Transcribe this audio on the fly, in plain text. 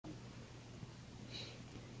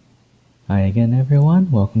Hi again everyone,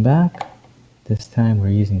 welcome back. This time we're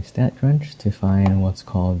using StatCrunch to find what's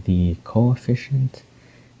called the coefficient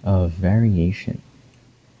of variation.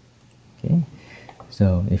 Okay,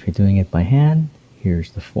 so if you're doing it by hand,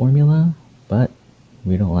 here's the formula, but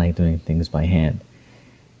we don't like doing things by hand.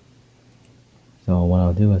 So what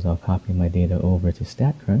I'll do is I'll copy my data over to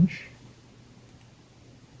StatCrunch.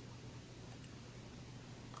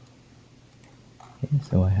 Okay,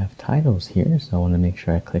 so I have titles here, so I want to make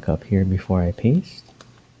sure I click up here before I paste.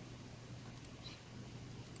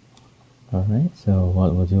 Alright, so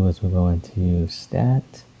what we'll do is we'll go into Stat,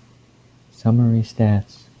 Summary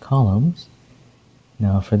Stats, Columns.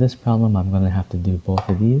 Now for this problem I'm going to have to do both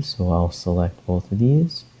of these, so I'll select both of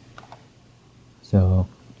these. So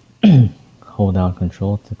hold down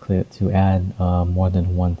Control to add more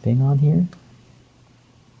than one thing on here.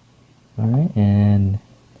 Alright, and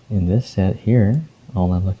in this set here,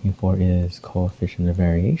 all I'm looking for is coefficient of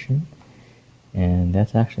variation, and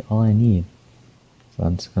that's actually all I need. So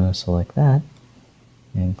I'm just going to select that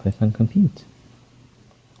and click on Compute.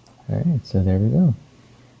 Alright, so there we go.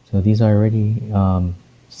 So these are already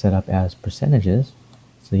set up as percentages,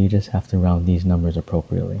 so you just have to round these numbers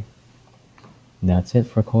appropriately. That's it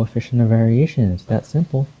for coefficient of variation. It's that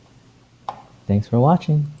simple. Thanks for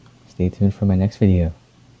watching. Stay tuned for my next video.